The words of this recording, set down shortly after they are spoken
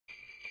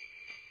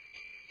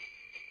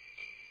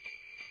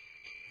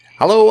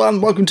Hello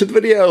and welcome to the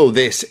video.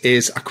 This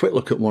is a quick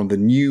look at one of the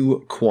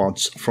new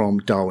quads from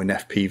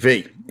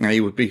DarwinFPV. Now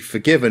you would be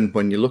forgiven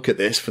when you look at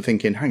this for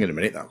thinking, hang on a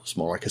minute, that looks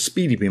more like a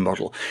SpeedyBee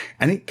model.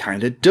 And it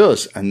kind of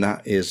does, and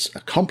that is a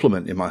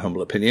compliment in my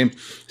humble opinion.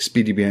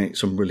 SpeedyBee makes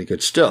some really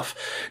good stuff.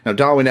 Now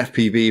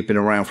DarwinFPV have been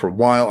around for a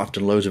while. I've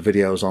done loads of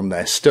videos on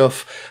their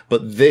stuff,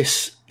 but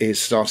this is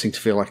starting to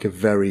feel like a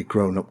very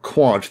grown-up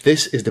quad.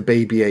 This is the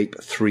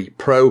BabyApe III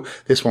PRO.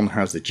 This one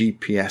has the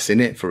GPS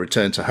in it for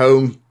return to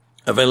home.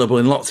 Available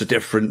in lots of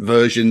different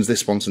versions.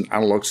 This one's an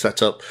analog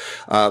setup,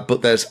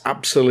 but there's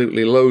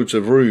absolutely loads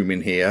of room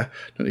in here.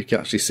 I don't know if you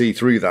can actually see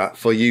through that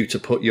for you to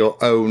put your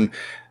own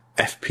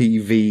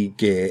FPV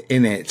gear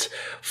in it.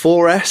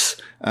 4S,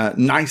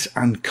 nice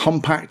and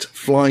compact,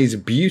 flies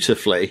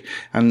beautifully,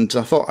 and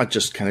I thought I'd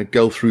just kind of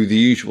go through the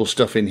usual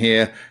stuff in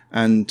here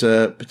and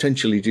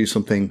potentially do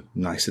something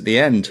nice at the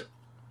end.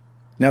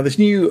 Now this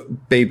new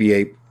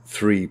BabyApe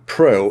III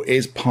PRO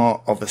is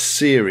part of a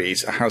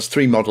series. It has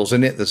three models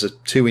in it. There's a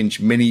 2-inch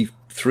mini,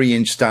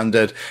 3-inch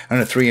standard, and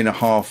a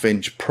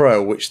 3.5-inch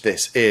Pro, which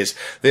this is.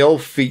 They all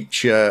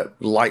feature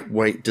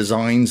lightweight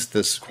designs.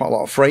 There's quite a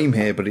lot of frame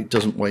here, but it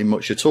doesn't weigh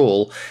much at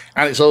all.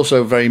 And it's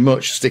also very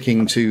much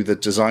sticking to the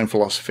design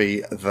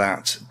philosophy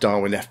that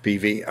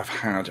DarwinFPV have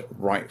had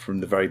right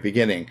from the very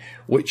beginning,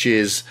 which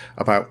is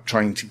about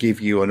trying to give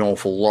you an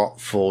awful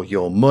lot for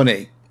your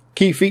money.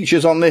 Key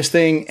features on this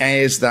thing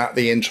is that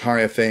the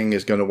entire thing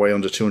is going to weigh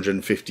under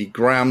 250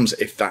 grams.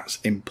 If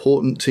that's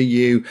important to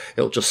you,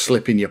 it'll just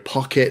slip in your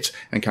pocket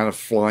and kind of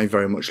fly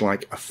very much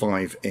like a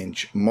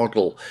 5-inch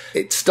model.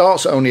 It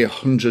starts at only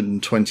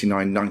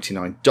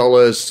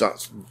 $129.99.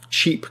 That's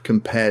cheap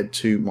compared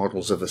to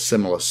models of a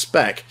similar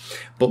spec.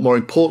 But more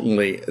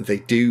importantly, they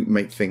do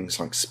make things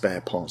like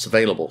spare parts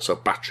available. So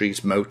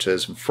batteries,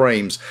 motors and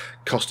frames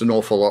cost an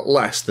awful lot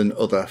less than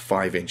other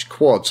 5-inch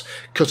quads,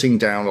 cutting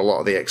down a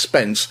lot of the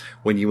expense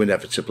when you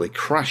inevitably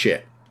crash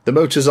it. The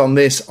motors on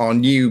this are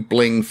new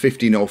Bling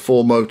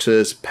 1504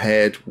 motors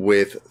paired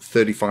with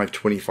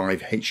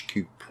 3525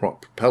 HQ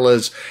prop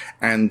propellers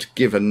and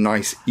give a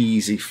nice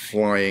easy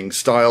flying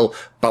style,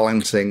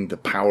 balancing the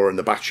power and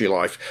the battery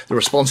life. The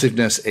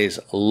responsiveness is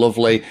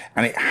lovely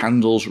and it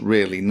handles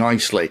really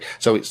nicely.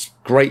 So it's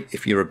great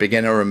if you're a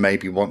beginner and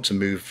maybe want to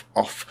move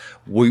off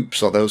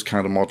whoops or those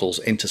kind of models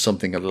into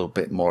something a little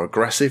bit more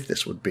aggressive.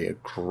 This would be a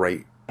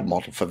great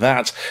model for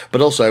that.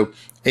 But also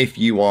if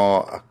you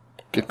are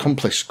an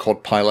accomplished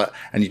quad pilot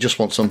and you just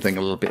want something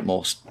a little bit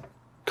more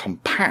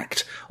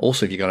compact,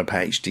 also if you're going to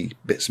put HD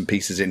bits and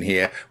pieces in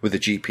here with the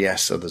GPS,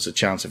 so there's a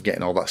chance of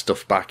getting all that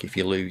stuff back if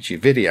you lose your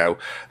video,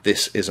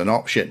 this is an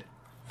option.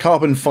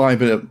 Carbon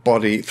fiber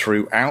body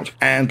throughout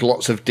and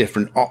lots of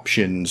different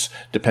options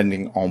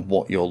depending on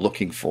what you're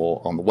looking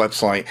for on the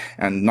website,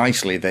 and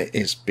nicely that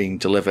is being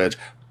delivered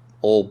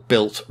all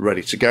built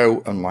ready to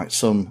go, unlike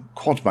some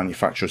quad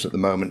manufacturers at the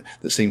moment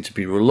that seem to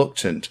be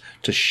reluctant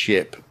to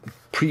ship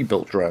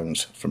pre-built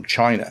drones from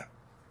China.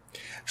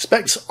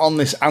 Specs on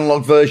this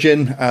analog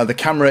version, the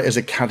camera is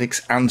a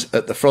Cadix ant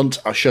at the front.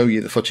 I'll show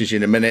you the footage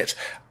in a minute.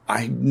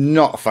 I'm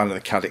not a fan of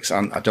the Cadix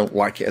ant. I don't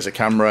like it as a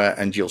camera,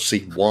 and you'll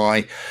see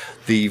why.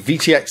 The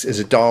VTX is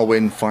a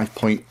Darwin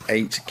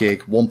 5.8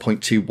 gig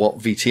 1.2 watt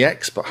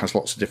VTX, but has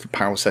lots of different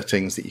power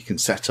settings that you can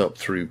set up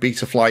through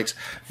Betaflight.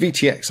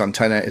 VTX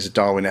antenna is a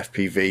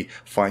DarwinFPV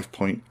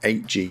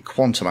 5.8G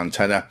quantum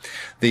antenna.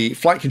 The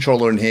flight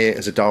controller in here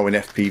is a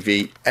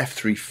DarwinFPV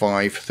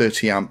F35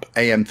 30 amp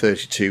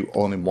AM32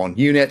 all-in-one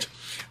unit.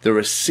 The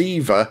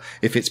receiver,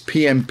 if it's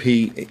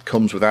PMP, it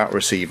comes without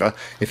receiver.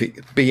 If it's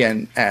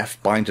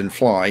BNF, bind and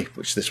fly,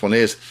 which this one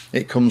is,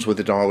 it comes with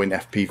the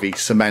DarwinFPV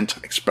Cement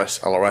Express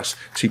LRS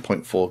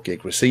 2.4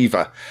 gig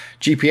receiver.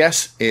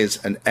 GPS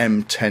is an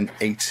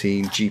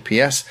M1018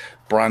 GPS,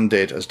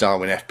 branded as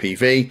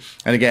DarwinFPV,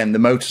 and again the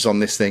motors on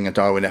this thing are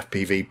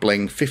DarwinFPV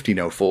Bling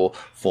 1504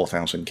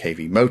 4000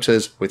 kV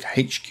motors with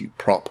HQ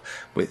prop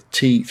with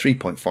T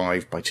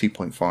 3.5 by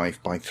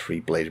 2.5 by 3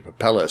 bladed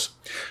propellers.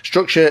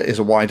 Structure is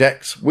a wide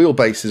X,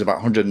 wheelbase is about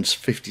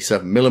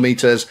 157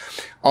 millimeters,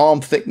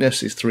 arm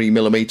thickness is 3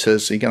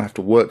 millimeters, so you're going to have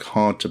to work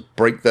hard to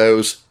break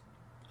those.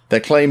 They're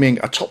claiming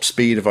a top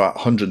speed of about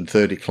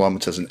 130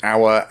 kilometers an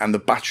hour and the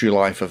battery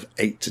life of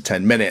 8 to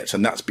 10 minutes.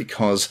 And that's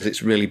because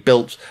it's really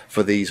built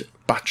for these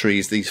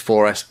batteries, these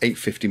 4S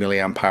 850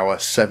 milliamp hour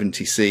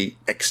 70C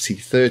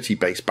XT30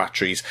 base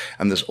batteries.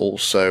 And there's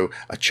also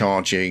a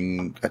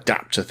charging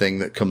adapter thing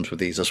that comes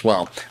with these as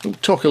well. We'll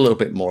talk a little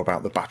bit more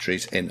about the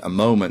batteries in a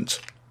moment.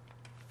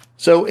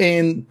 So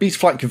in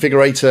Betaflight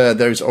Configurator,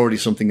 there is already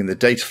something in the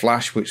data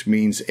flash, which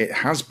means it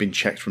has been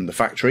checked from the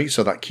factory.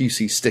 So that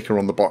QC sticker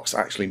on the box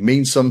actually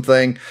means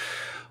something.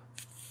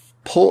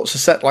 Ports are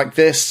set like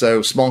this.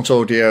 So smart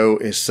audio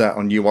is set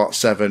on UART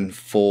 7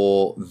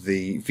 for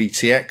the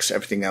VTX.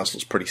 Everything else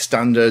looks pretty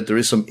standard. There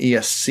is some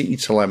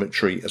ESC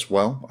telemetry as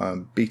well.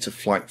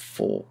 Betaflight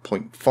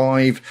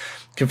 4.5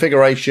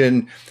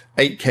 configuration,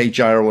 8K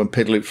gyro and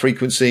PID loop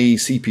frequency.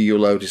 CPU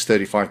load is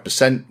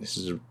 35%. This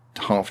is a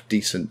half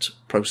decent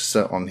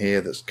processor on here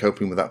that's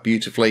coping with that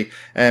beautifully.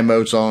 Air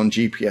mode's on,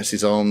 GPS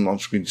is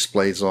on-screen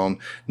displays on,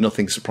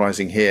 nothing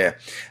surprising here.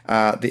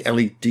 The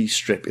LED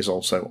strip is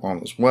also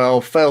on as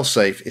well.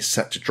 Failsafe is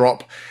set to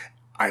drop.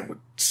 I would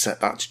set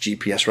that to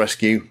GPS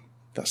rescue.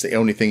 That's the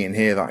only thing in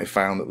here that I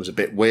found that was a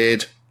bit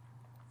weird.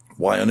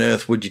 Why on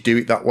earth would you do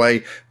it that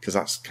way? Because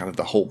that's kind of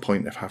the whole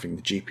point of having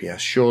the GPS,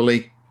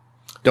 surely.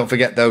 Don't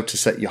forget though to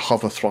set your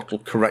hover throttle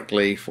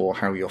correctly for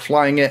how you're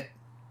flying it.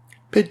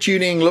 PID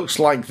tuning looks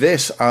like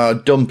this.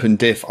 Dump and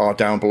diff are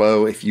down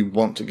below if you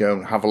want to go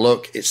and have a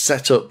look. It's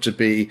set up to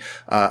be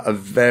a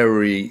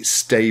very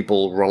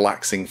stable,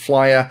 relaxing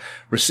flyer.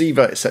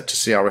 Receiver is set to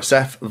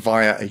CRSF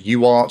via a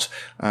UART.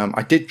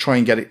 I did try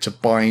and get it to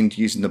bind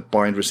using the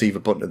bind receiver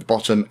button at the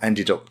bottom.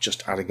 Ended up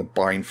just adding a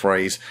bind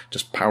phrase,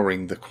 just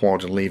powering the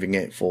quad and leaving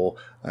it for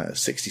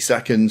 60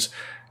 seconds.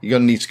 You're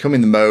going to need to come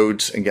in the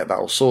modes and get that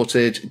all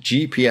sorted.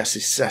 GPS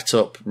is set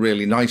up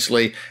really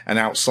nicely, and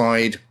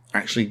outside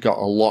actually got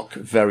a lock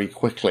very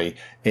quickly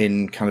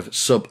in kind of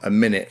sub a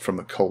minute from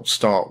a cold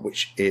start,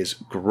 which is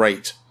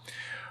great.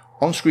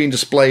 On-screen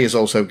display is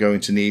also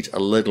going to need a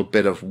little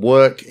bit of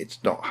work. It's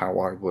not how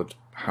I would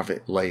have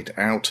it laid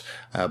out,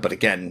 but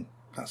again,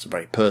 that's a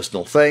very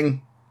personal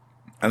thing.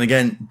 And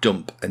again,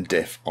 dump and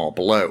diff are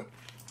below.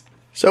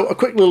 So a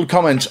quick little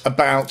comment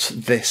about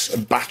this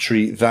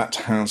battery that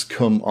has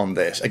come on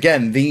this.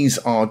 Again, these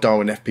are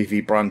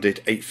DarwinFPV branded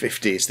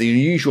 850s. The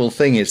unusual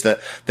thing is that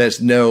there's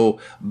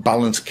no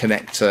balance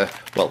connector,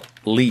 well,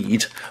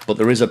 lead, but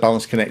there is a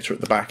balance connector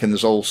at the back, and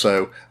there's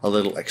also a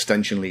little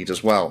extension lead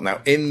as well. Now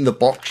in the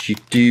box you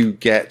do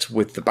get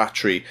with the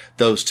battery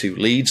those two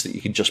leads that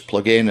you can just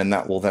plug in, and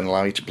that will then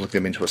allow you to plug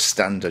them into a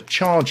standard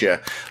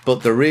charger,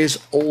 but there is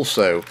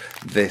also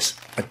this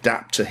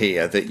adapter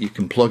here that you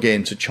can plug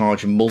in to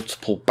charge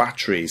multiple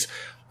batteries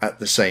at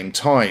the same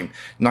time.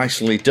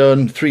 Nicely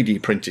done,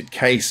 3D printed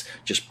case.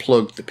 Just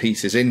plug the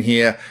pieces in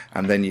here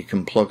and then you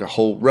can plug a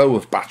whole row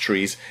of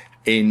batteries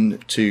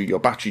into your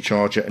battery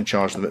charger and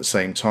charge them at the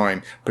same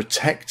time,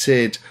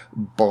 protected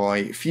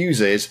by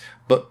fuses.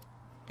 But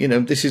you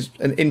know, this is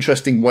an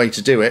interesting way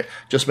to do it.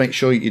 Just make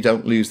sure you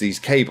don't lose these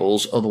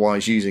cables,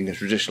 otherwise using a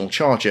traditional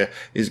charger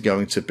is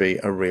going to be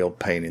a real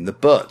pain in the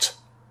butt.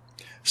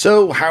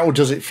 So how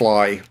does it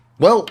fly?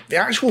 Well, the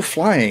actual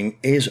flying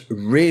is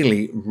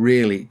really,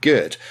 really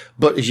good.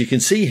 But as you can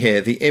see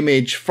here, the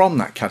image from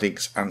that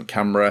Cadix Ant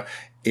camera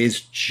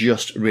is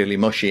just really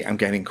mushy. I'm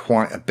getting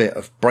quite a bit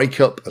of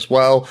breakup as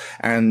well,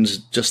 and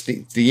just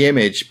the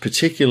image,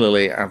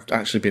 particularly, I've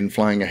actually been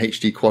flying a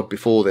HD quad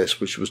before this,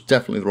 which was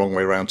definitely the wrong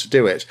way around to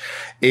do it,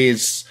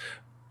 is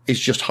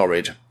just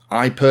horrid.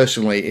 I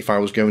personally, if I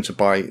was going to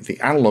buy the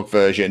analog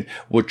version,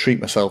 would treat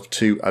myself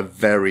to a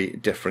very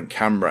different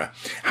camera.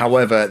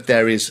 However,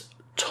 there is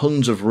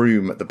tons of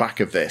room at the back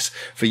of this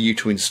for you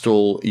to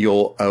install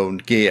your own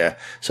gear.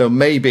 So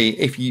maybe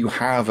if you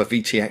have a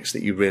VTX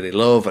that you really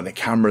love and a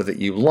camera that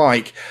you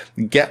like,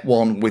 get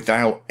one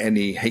without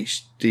any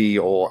HD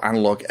or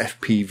analog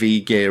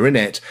FPV gear in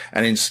it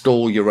and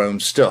install your own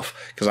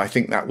stuff, because I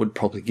think that would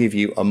probably give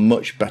you a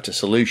much better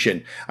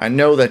solution. I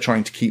know they're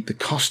trying to keep the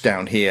cost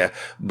down here,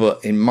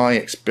 but in my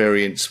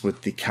experience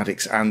with the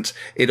Cadix Ant,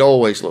 it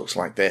always looks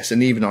like this,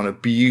 and even on a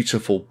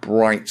beautiful,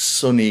 bright,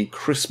 sunny,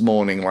 crisp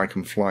morning like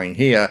I'm flying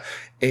here,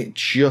 it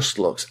just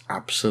looks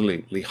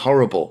absolutely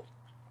horrible.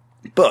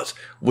 But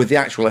with the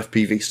actual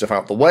FPV stuff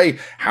out the way,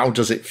 how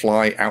does it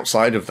fly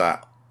outside of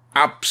that?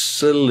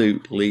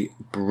 Absolutely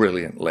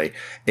brilliantly.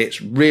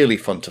 It's really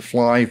fun to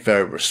fly,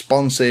 very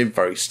responsive,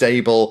 very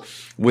stable.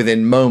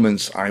 Within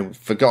moments, I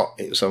forgot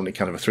it was only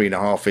kind of a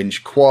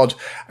 3.5-inch quad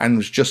and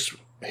was just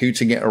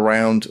hooting it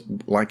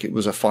around like it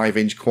was a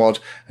 5-inch quad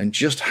and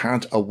just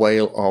had a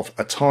whale of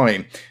a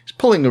time. It's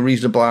pulling a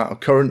reasonable amount of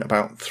current,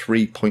 about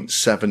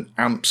 3.7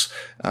 amps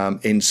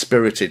in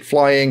spirited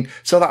flying,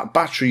 so that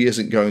battery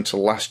isn't going to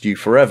last you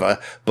forever,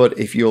 but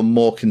if you're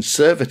more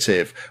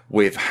conservative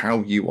with how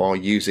you are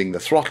using the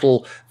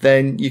throttle,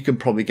 then you can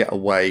probably get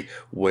away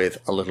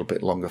with a little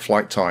bit longer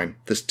flight time.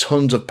 There's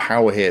tons of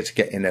power here to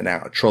get in and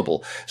out of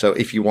trouble, so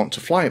if you want to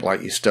fly it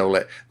like you stole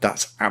it,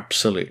 that's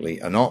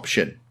absolutely an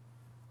option.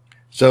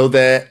 So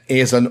there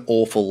is an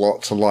awful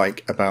lot to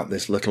like about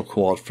this little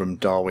quad from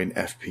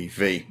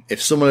DarwinFPV.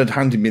 If someone had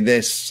handed me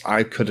this,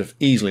 I could have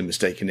easily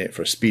mistaken it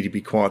for a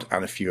SpeedyBee quad,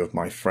 and a few of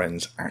my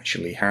friends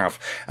actually have.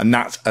 And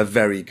that's a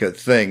very good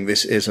thing.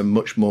 This is a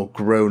much more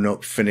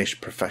grown-up, finished,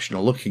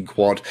 professional-looking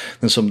quad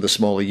than some of the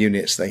smaller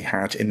units they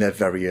had in their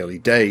very early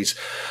days.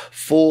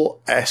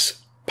 4S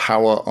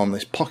power on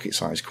this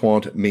pocket-sized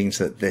quad means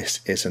that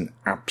this is an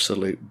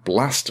absolute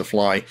blast to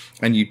fly,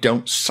 and you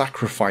don't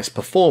sacrifice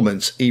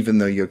performance even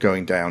though you're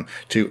going down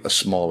to a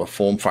smaller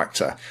form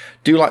factor.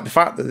 Do like the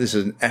fact that this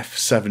is an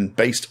F7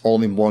 based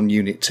all-in-one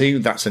unit too.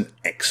 That's an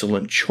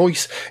excellent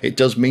choice. It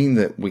does mean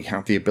that we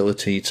have the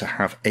ability to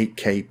have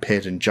 8K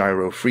PID and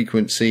gyro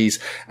frequencies,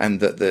 and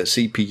that the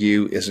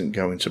CPU isn't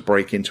going to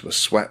break into a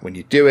sweat when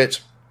you do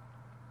it.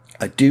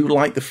 I do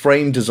like the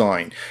frame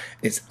design.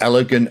 It's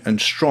elegant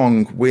and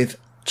strong with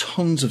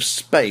tons of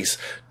space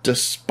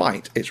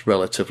despite its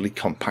relatively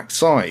compact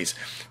size.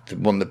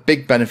 One of the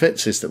big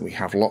benefits is that we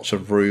have lots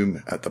of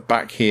room at the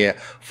back here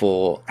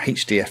for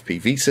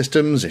HDFPV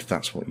systems, if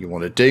that's what you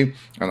want to do,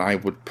 and I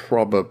would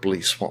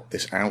probably swap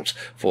this out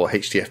for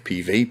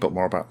HDFPV, but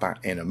more about that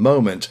in a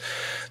moment.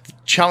 The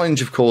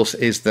challenge, of course,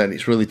 is that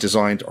it's really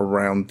designed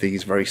around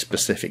these very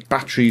specific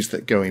batteries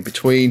that go in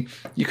between.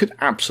 You could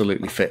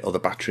absolutely fit other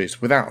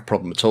batteries without a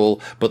problem at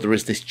all, but there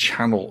is this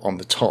channel on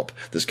the top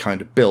that's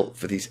kind of built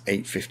for these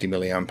 850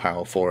 milliamp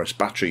hour 4S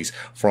batteries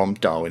from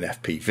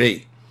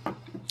DarwinFPV.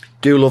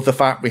 Do love the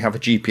fact we have a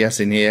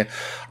GPS in here.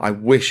 I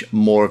wish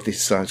more of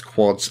these size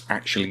quads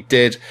actually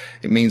did.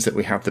 It means that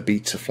we have the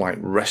Betaflight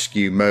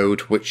rescue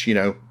mode, which, you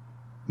know,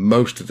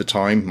 most of the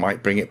time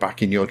might bring it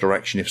back in your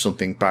direction if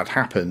something bad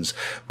happens,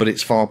 but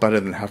it's far better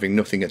than having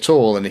nothing at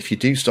all. And if you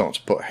do start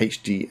to put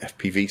HD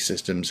FPV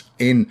systems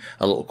in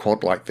a little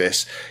quad like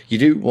this, you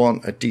do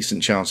want a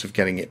decent chance of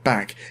getting it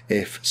back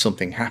if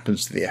something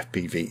happens to the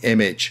FPV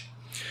image.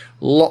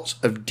 Lots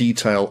of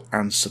detail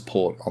and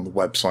support on the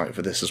website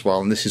for this as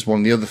well, and this is one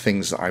of the other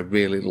things that I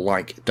really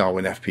like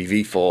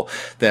DarwinFPV for.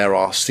 There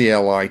are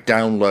CLI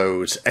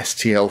downloads,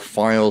 STL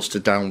files to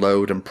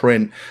download and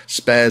print,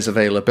 spares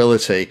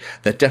availability.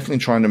 They're definitely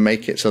trying to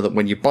make it so that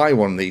when you buy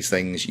one of these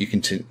things, you can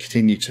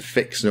continue to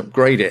fix and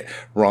upgrade it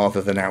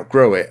rather than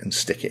outgrow it and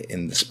stick it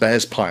in the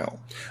spares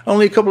pile.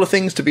 Only a couple of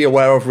things to be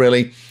aware of,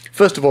 really.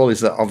 First of all is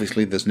that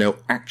obviously there's no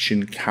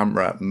action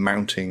camera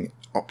mounting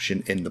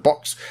option in the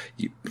box.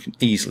 You can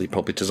easily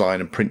probably design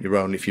and print your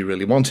own if you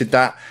really wanted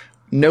that.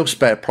 No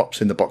spare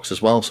props in the box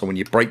as well, so when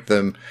you break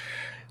them,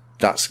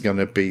 that's going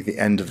to be the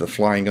end of the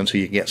flying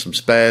until you can get some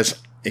spares.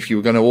 If you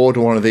were going to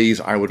order one of these,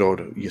 I would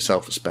order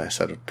yourself a spare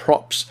set of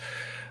props.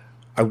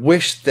 I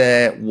wish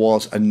there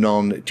was a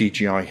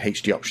non-DJI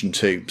HD option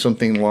too.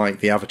 Something like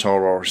the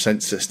Avatar or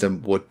Ascent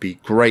system would be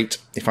great.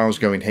 If I was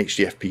going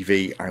HD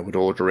FPV, I would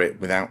order it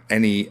without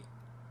any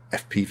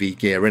FPV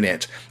gear in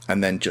it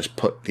and then just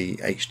put the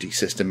HD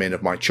system in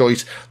of my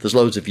choice. There's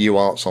loads of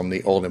UARTs on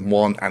the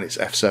all-in-one and it's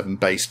F7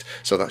 based,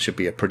 so that should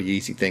be a pretty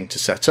easy thing to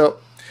set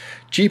up.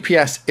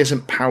 GPS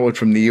isn't powered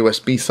from the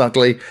USB,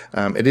 sadly.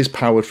 It is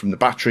powered from the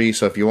battery,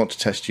 so if you want to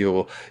test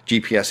your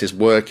GPS is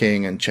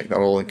working and check that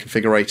all in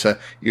Configurator,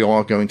 you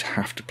are going to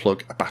have to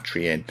plug a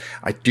battery in.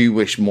 I do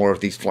wish more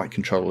of these flight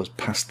controllers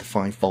passed the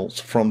 5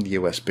 volts from the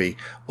USB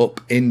up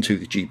into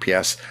the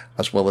GPS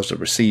as well as the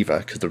receiver,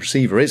 because the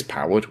receiver is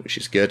powered, which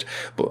is good,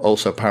 but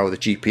also power the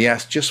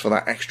GPS just for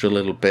that extra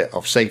little bit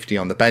of safety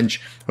on the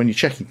bench. When you're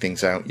checking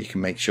things out, you can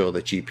make sure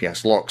the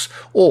GPS locks,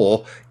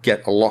 or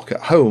get a lock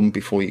at home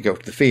before you go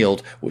to the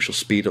field, which will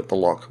speed up the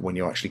lock when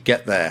you actually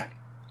get there.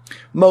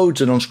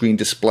 Modes and on-screen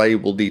display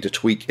will need a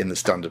tweak in the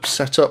standard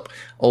setup.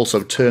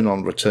 Also, turn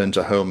on return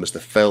to home as the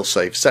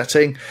fail-safe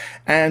setting,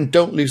 and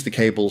don't lose the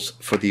cables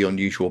for the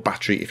unusual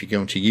battery if you're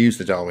going to use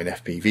the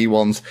DarwinFPV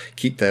ones.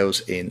 Keep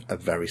those in a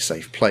very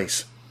safe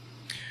place.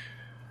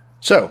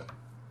 So,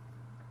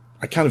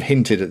 I kind of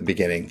hinted at the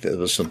beginning that there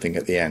was something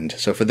at the end.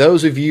 So for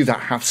those of you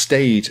that have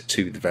stayed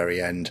to the very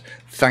end,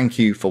 thank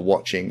you for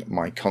watching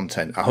my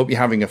content. I hope you're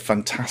having a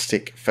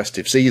fantastic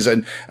festive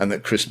season and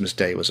that Christmas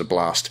Day was a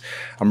blast.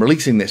 I'm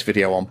releasing this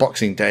video on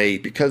Boxing Day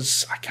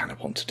because I kind of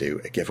want to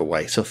do a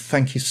giveaway. So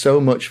thank you so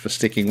much for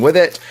sticking with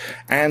it.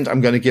 And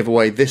I'm going to give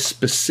away this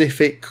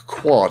specific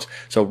quad.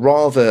 So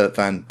rather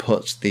than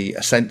put the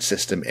Ascent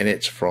system in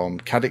it from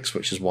Cadix,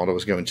 which is what I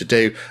was going to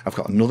do, I've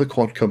got another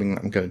quad coming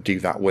that I'm going to do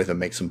that with and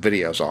make some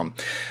videos on.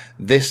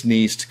 This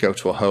needs to go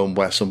to a home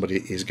where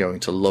somebody is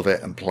going to love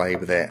it and play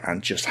with it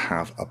and just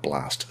have a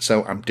blast.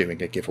 So I'm doing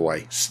a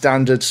giveaway.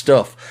 Standard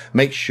stuff.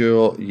 Make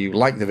sure you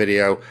like the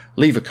video,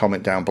 leave a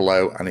comment down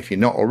below, and if you're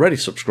not already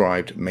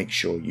subscribed, make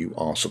sure you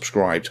are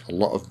subscribed. A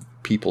lot of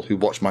people who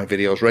watch my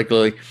videos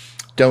regularly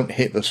don't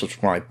hit the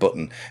subscribe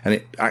button, and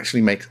it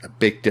actually makes a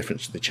big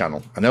difference to the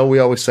channel. I know we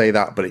always say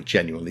that, but it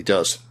genuinely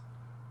does.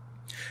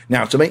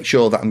 Now, to make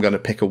sure that I'm going to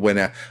pick a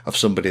winner of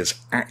somebody that's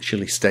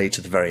actually stayed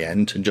to the very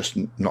end and just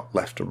not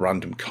left a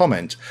random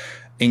comment,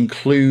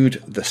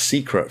 include the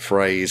secret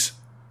phrase,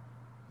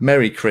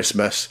 Merry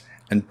Christmas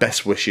and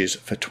best wishes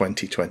for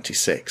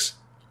 2026.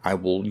 I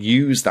will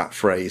use that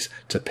phrase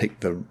to pick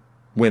the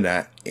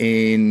winner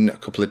in a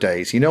couple of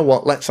days. You know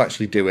what? Let's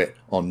actually do it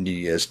on New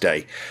Year's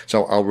Day.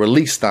 So I'll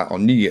release that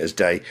on New Year's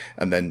Day,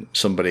 and then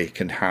somebody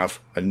can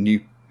have a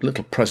new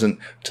little present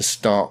to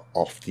start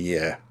off the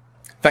year.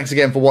 Thanks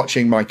again for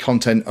watching my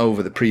content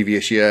over the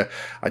previous year.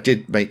 I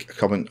did make a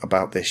comment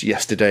about this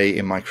yesterday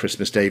in my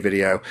Christmas Day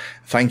video.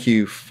 Thank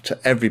you to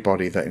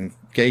everybody that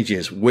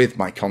engages with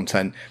my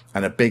content,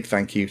 and a big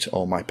thank you to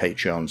all my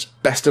Patreons.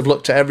 Best of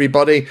luck to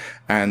everybody,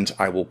 and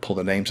I will pull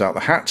the names out of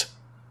the hat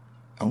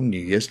on New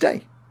Year's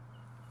Day.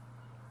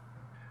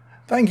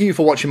 Thank you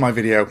for watching my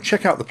video.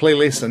 Check out the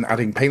playlist, and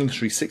adding Painless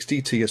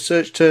 360 to your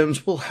search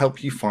terms will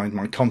help you find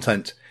my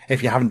content.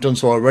 If you haven't done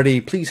so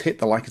already, please hit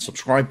the like and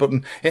subscribe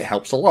button. It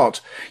helps a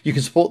lot. You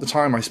can support the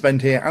time I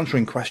spend here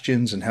answering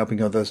questions and helping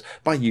others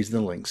by using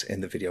the links in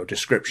the video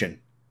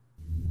description.